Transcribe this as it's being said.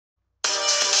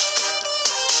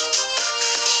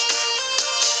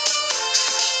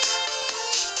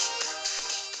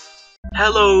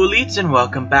Hello elites and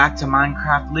welcome back to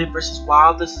Minecraft Live vs.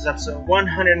 Wild. This is episode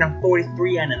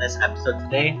 143, and in this episode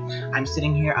today, I'm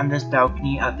sitting here on this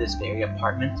balcony of this very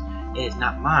apartment. It is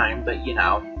not mine, but you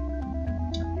know,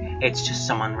 it's just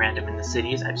someone random in the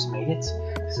cities. I just made it.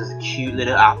 This is a cute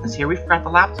little office here. We forgot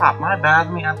the laptop. My bad.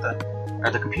 Let me add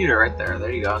the computer right there.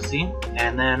 There you go. See?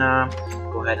 And then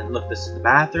go ahead and look. This is the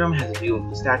bathroom. Has a view of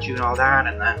the statue and all that.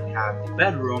 And then we have the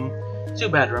bedroom. 2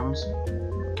 bedrooms.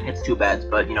 It's 2 beds,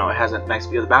 but you know, it has a nice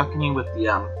view of the balcony with the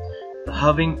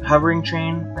hovering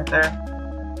train right there,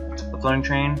 the floating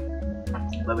train.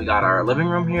 Then we got our living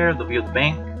room here, the view of the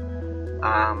bank,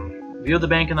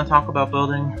 in the Taco Bell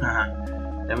building.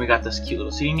 Then we got this cute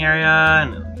little seating area,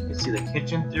 and you can see the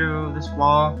kitchen through this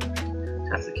wall.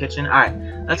 That's the kitchen. Alright,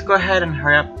 let's go ahead and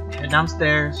hurry up, head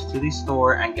downstairs to the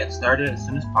store and get started as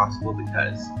soon as possible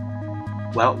because,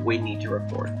 well, we need to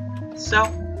record.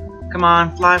 So, come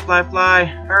on, fly, fly, fly.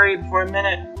 Hurry before a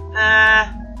minute.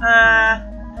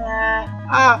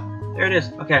 There it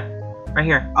is. Okay, right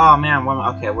here. Oh man,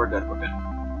 okay, we're good,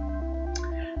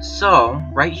 So,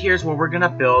 right here is where we're gonna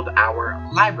build our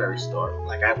library store,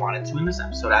 like I wanted to in this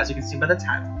episode, as you can see by the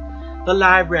title. The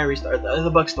library store,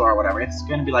 the bookstore or whatever. It's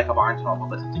gonna be like a Barnes & Noble,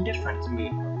 but something different. It's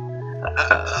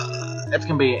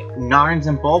gonna be Narns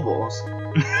and Bobbles.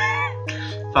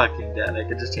 Fucking dead. I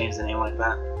could just change the name like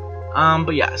that.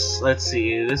 But yes, let's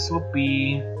see, this will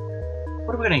be,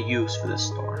 what are we going to use for this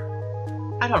store?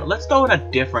 I don't know, let's throw in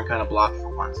a different kind of block for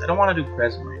once. I don't want to do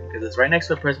Prison Marine, because it's right next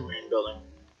to a Prison Marine building.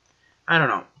 I don't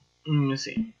know, let's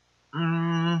see,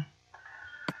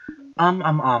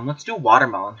 let's do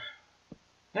watermelon.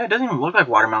 Yeah, it doesn't even look like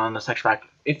watermelon in the texture pack.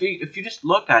 If you just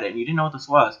looked at it and you didn't know what this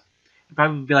was, it'd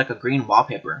probably be like a green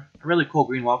wallpaper, a really cool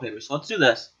green wallpaper, so let's do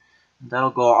this. That'll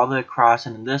go all the way across,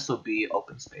 and then this will be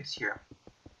open space here.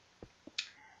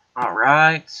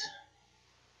 Alright, let's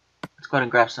go ahead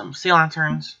and grab some sea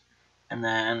lanterns, and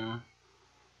then,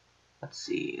 let's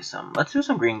see, let's do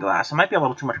some green glass. It might be a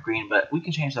little too much green, but we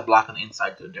can change the block on the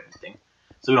inside to a different thing.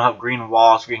 So we don't have green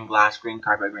walls, green glass, green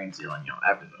carpet, green ceiling, you know,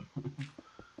 everything.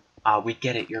 We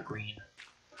get it, you're green.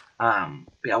 But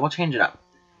yeah, we'll change it up.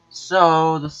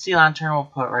 So, the sea lantern we'll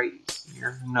put right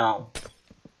here. No.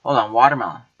 Hold on,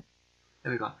 watermelon.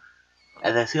 There we go.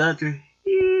 And the sea lantern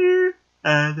here,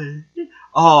 and then here.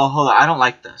 Oh, hold on, I don't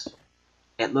like this.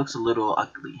 It looks a little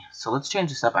ugly. So let's change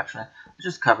this up, actually. Let's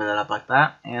just cover that up like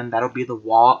that. And that'll be the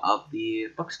wall of the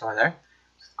bookstore there.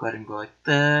 Let's go ahead and go like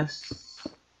this.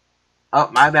 Oh,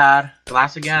 my bad.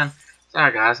 Glass again.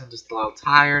 Sorry, guys. I'm just a little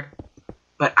tired.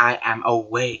 But I am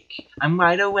awake. I'm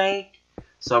wide awake.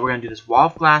 So we're going to do this wall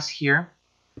of glass here.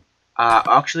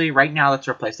 Actually, right now, let's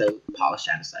replace the polished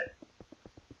andesite.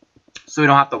 So we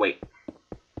don't have to wait.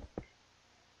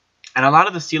 And a lot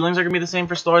of the ceilings are going to be the same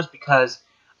for stores because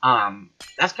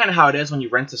that's kind of how it is when you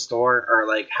rent a store or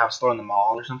like have a store in the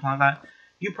mall or something like that.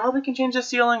 You probably can change the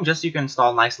ceiling just so you can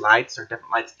install nice lights or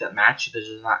different lights that match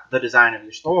the design of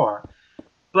your store.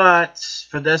 But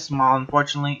for this mall,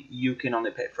 unfortunately, you can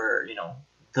only pay for, you know,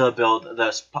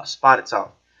 the spot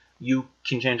itself. You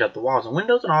can change out the walls and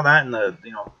windows and all that and the,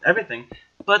 you know, everything.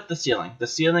 But the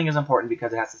ceiling is important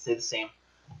because it has to stay the same.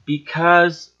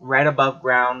 Because right above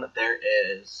ground there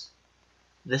is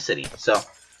the city, so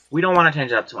we don't want to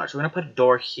change it up too much. We're gonna put a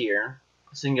door here,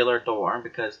 a singular door,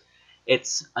 because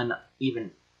it's an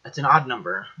odd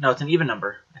number. No, it's an even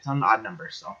number. It's not an odd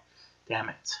number, so damn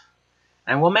it.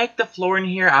 And we'll make the floor in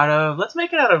here out of, let's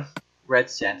make it out of red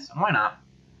sandstone. Why not?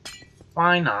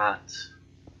 Why not?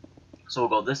 So we'll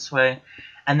go this way,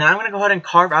 and then I'm gonna go ahead and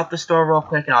carve out the store real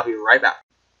quick, and I'll be right back.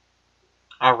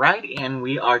 Alright, and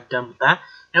we are done with that.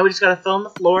 Now we just gotta fill in the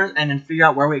floors and then figure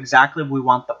out where exactly we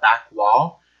want the back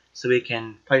wall so we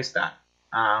can place that.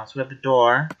 So we have the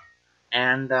door,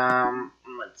 and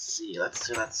let's see.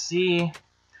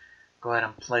 Go ahead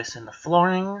and place in the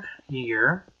flooring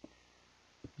here.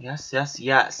 Yes.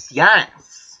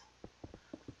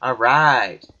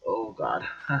 Alright. Oh god.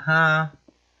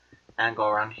 And go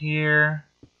around here.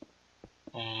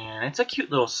 And it's a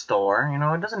cute little store. You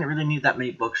know, it doesn't really need that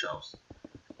many bookshelves.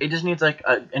 It just needs like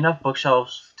enough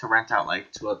bookshelves to rent out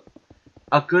like to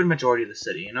a good majority of the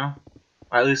city, you know,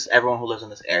 or at least everyone who lives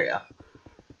in this area.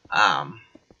 Oh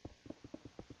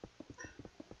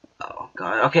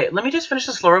god. Okay, let me just finish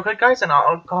this floor real quick, guys, and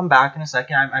I'll come back in a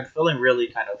second. I'm feeling really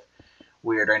kind of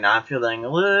weird right now. I'm feeling a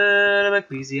little bit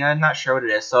queasy. I'm not sure what it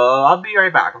is, so I'll be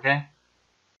right back. Okay.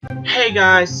 Hey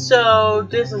guys, so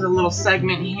this is a little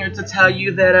segment here to tell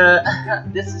you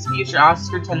that this is future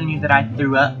Oscar telling you that I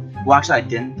threw up. Well, actually, I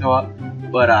didn't throw up,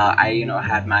 but I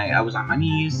was on my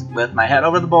knees with my head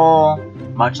over the bowl,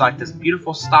 much like this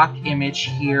beautiful stock image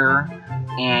here,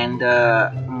 and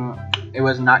It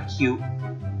was not cute.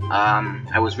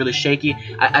 I was really shaky.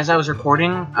 As I was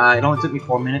recording, it only took me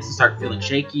 4 minutes to start feeling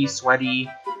shaky, sweaty.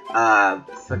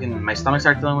 Fucking my stomach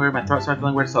started feeling weird, my throat started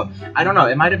feeling weird. So I don't know.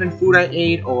 It might have been food I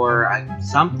ate or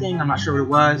something. I'm not sure what it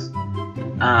was.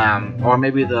 Or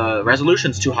maybe the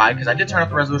resolution's too high because I did turn up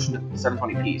the resolution to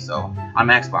 720p. So on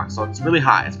my Xbox, so it's really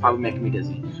high. It's probably making me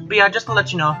dizzy. But yeah, just to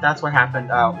let you know if that's what happened.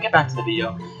 We'll get back to the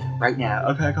video right now.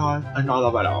 Okay, guys. I know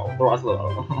about it.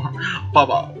 Bye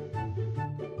bye.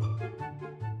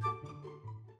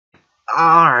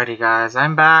 Alrighty guys,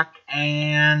 I'm back,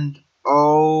 and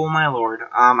oh my lord,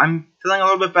 I'm feeling a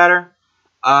little bit better.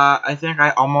 I think I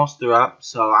almost threw up,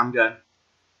 so I'm good.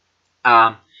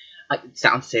 It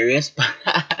sounds serious, but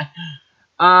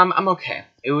I'm okay.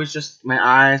 It was just my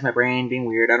eyes, my brain being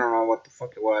weird. I don't know what the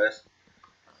fuck it was.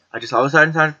 I just all of a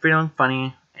sudden started feeling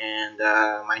funny, and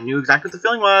I knew exactly what the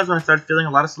feeling was when I started feeling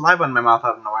a lot of saliva in my mouth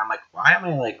out of nowhere. I'm like, why am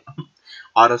I like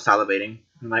auto salivating?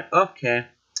 I'm like, okay,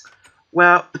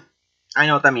 well. I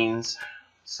know what that means.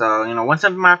 So, you know, one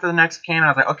symptom after the next came, and I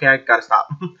was like, okay, I gotta stop.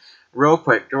 real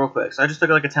quick. So I just took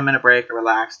like a 10-minute break, I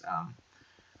relaxed.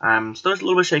 I'm still just a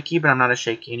little bit shaky, but I'm not as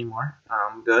shaky anymore.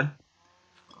 Good.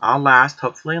 I'll last,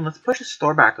 hopefully. And let's push the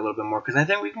store back a little bit more, because I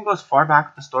think we can go as far back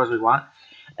with the store as we want.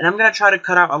 And I'm gonna try to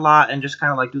cut out a lot and just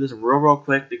kind of like do this real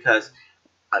quick, because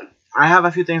I have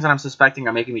a few things that I'm suspecting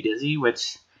are making me dizzy,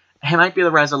 which it might be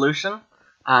the resolution.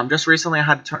 Just recently I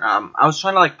had to turn, I was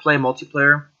trying to like play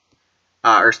multiplayer.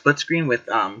 Or split screen with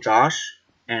Josh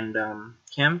and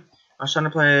Kim. I was trying to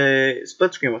play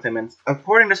split screen with him, and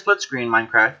according to split screen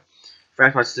Minecraft for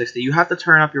Xbox 360, you have to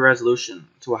turn up your resolution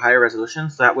to a higher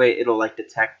resolution, so that way it'll like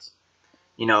detect,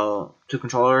 you know, 2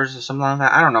 controllers or something like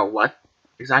that. I don't know what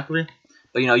exactly,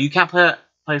 but you know, you can't play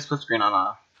split screen on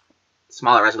a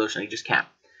smaller resolution. You just can't.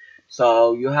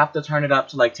 So you have to turn it up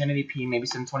to like 1080p, maybe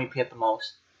 720p at the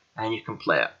most, and you can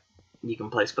play it. You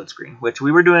can play split screen, which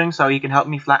we were doing, so you can help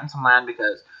me flatten some land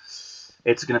because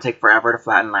it's going to take forever to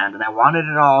flatten land, and I wanted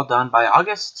it all done by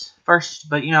August 1st,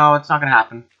 but you know, it's not going to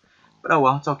happen. But oh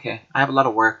well, it's okay. I have a lot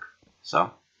of work,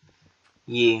 so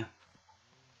yeah.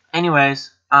 Anyways,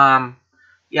 yeah,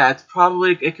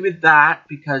 it could be that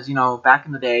because, you know, back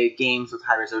in the day, games with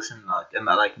high resolution and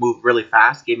that like move really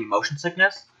fast gave me motion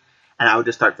sickness, and I would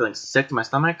just start feeling sick to my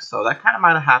stomach, so that kind of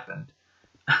might have happened.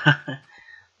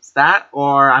 It's that,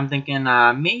 or I'm thinking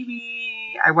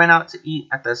maybe I went out to eat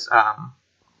at this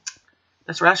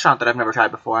this restaurant that I've never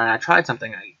tried before, and I tried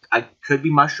something. I could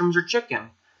be mushrooms or chicken.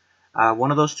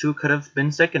 One of those two could have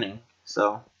been sickening.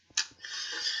 So,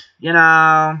 you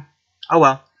know, oh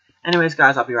well. Anyways,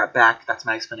 guys, I'll be right back. That's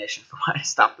my explanation for why I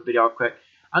stopped the video real quick.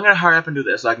 I'm gonna hurry up and do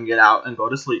this so I can get out and go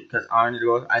to sleep because I need to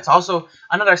go. It's also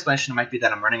another explanation might be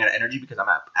that I'm running out of energy because I'm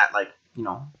at like, you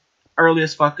know, early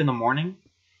as fuck in the morning.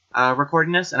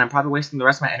 Recording this, and I'm probably wasting the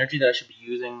rest of my energy that I should be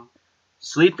using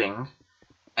sleeping,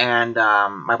 and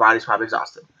my body's probably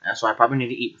exhausted, and so I probably need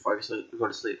to eat before I go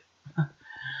to sleep.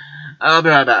 I'll be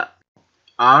right back.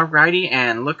 Alrighty,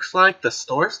 and looks like the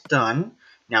store's done.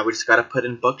 Now we just gotta put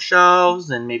in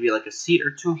bookshelves and maybe like a seat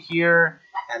or two here,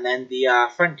 and then the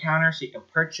front counter so you can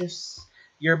purchase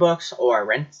your books or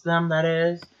rent them, that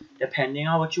is, depending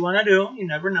on what you want to do. You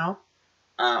never know.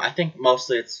 I think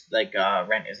mostly it's like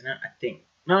rent, isn't it?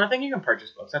 No, I think you can purchase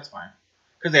books. That's fine.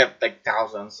 Because they have like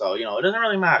thousands, so, you know, it doesn't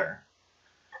really matter.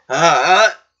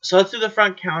 So let's do the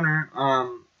front counter.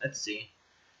 Let's see.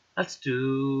 Let's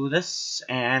do this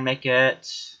and make it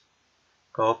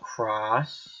go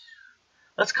across.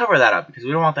 Let's cover that up because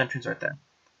we don't want the entrance right there.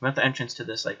 We want the entrance to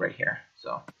this like right here.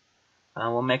 So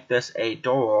we'll make this a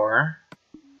door.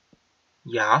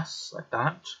 Yes, like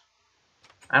that.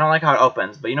 I don't like how it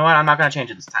opens, but you know what? I'm not going to change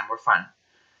it this time. We're fine.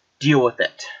 Deal with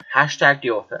it. Hashtag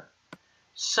deal with it.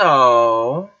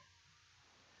 So,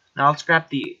 now let's grab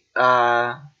the,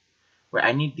 wait,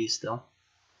 I need these still.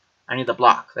 I need the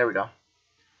block. There we go.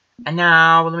 And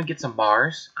now, let me get some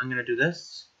bars. I'm going to do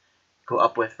this. Go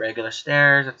up with regular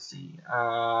stairs. Let's see.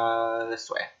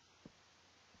 This way.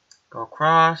 Go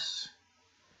across.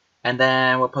 And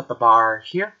then we'll put the bar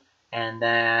here. And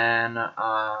then,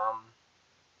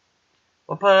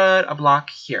 we'll put a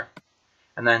block here.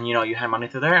 And then, you know, you hand money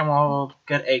through there, and we'll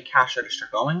get a cash register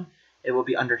going. It will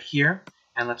be under here.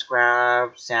 And let's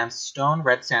grab sandstone,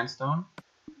 red sandstone.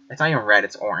 It's not even red,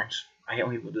 it's orange. I hate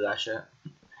when people do that shit.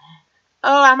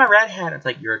 Oh, I'm a redhead. It's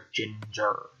like, you're a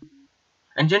ginger.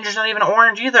 And ginger's not even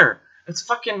orange either. It's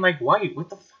fucking, like, white. What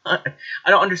the fuck? I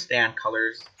don't understand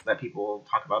colors that people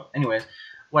talk about. Anyways,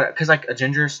 what? Because, like, a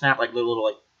ginger snap, like, little,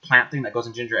 like, plant thing that goes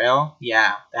in ginger ale?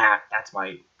 Yeah, that's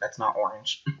white. That's not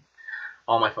orange.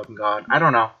 Oh my fucking god. I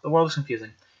don't know. The world is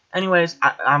confusing. Anyways,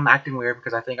 I'm acting weird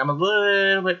because I think I'm a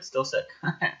little bit still sick.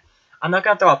 I'm not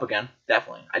gonna throw up again.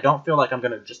 Definitely. I don't feel like I'm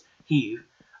gonna just heave.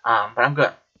 But I'm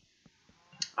good.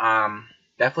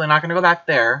 Definitely not gonna go back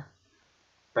there.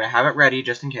 But I have it ready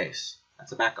just in case.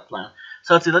 That's a backup plan.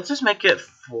 So let's see. Let's just make it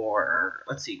for.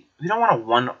 Let's see. We don't want a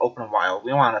 1 open while.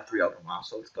 We want a 3 open while.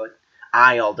 So let's go like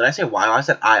aisle. Did I say while? I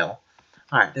said aisle.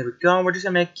 All right, there we go. We're just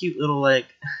gonna make cute little like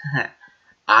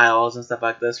aisles and stuff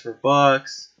like this for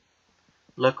books.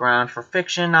 Look around for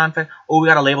fiction, nonfiction. Oh, we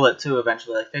gotta label it too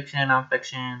eventually, like fiction,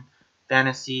 nonfiction,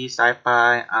 fantasy,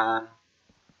 sci-fi,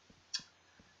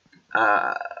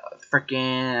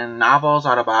 freaking novels,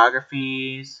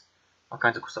 autobiographies, all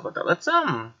kinds of cool stuff like that. Let's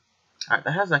alright,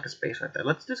 that has like a space right there.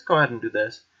 Let's just go ahead and do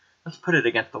this. Let's put it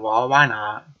against the wall. Why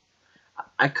not?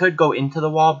 I could go into the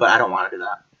wall, but I don't want to do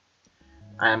that.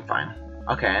 I am fine.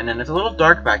 Okay, and then it's a little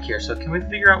dark back here, so can we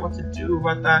figure out what to do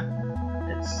about that?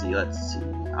 Let's see.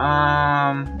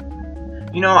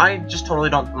 You know, I just totally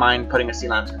don't mind putting a sea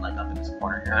lantern like up in this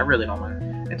corner here. I really don't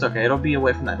mind. It's okay. It'll be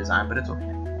away from that design, but it's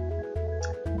okay.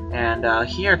 And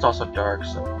here it's also dark,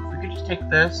 so if we could just take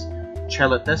this,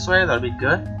 trail it this way, that'll be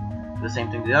good. Do the same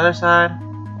thing to the other side.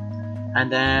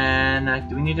 And then,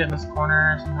 do we need it in this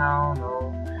corner somehow?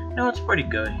 No. No, it's pretty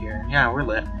good here. Yeah, we're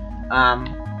lit.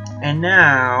 And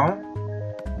now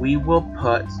we will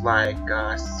put like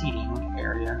a seating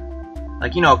area.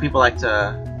 Like, you know, people like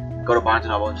to go to Barnes &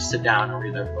 Noble and just sit down and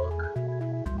read their book.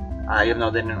 Even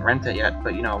though they didn't rent it yet,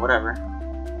 but you know, whatever.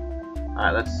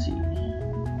 Alright, let's see.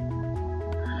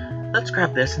 Let's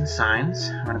grab this and signs.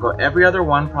 I'm gonna go every other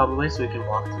one probably so we can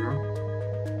walk through.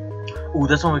 Ooh,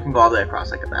 this one we can go all the way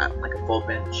across like that. Like a full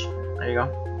bench. There you go.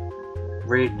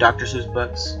 Read Dr. Seuss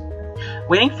books.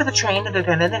 Waiting for the train. However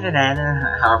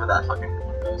that fucking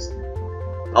one goes.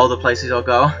 All the places you'll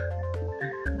go.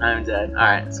 I'm dead.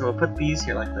 Alright, so we'll put these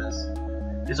here like this.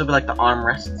 These will be like the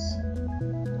armrests.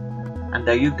 And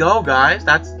there you go, guys.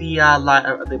 That's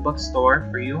the bookstore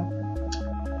for you.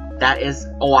 That is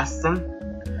awesome.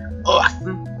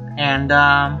 Awesome. And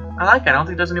I like it. I don't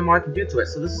think there's any more I can do to it,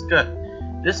 so this is good.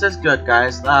 This is good,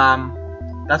 guys.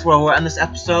 That's where we'll end this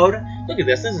episode. Look at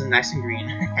this. This is nice and green.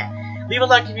 Leave a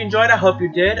like if you enjoyed. I hope you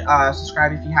did.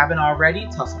 Subscribe if you haven't already.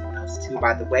 Tell someone else too,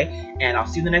 by the way. And I'll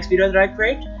see you in the next video that I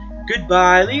create.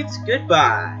 Goodbye, leads.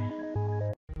 Goodbye.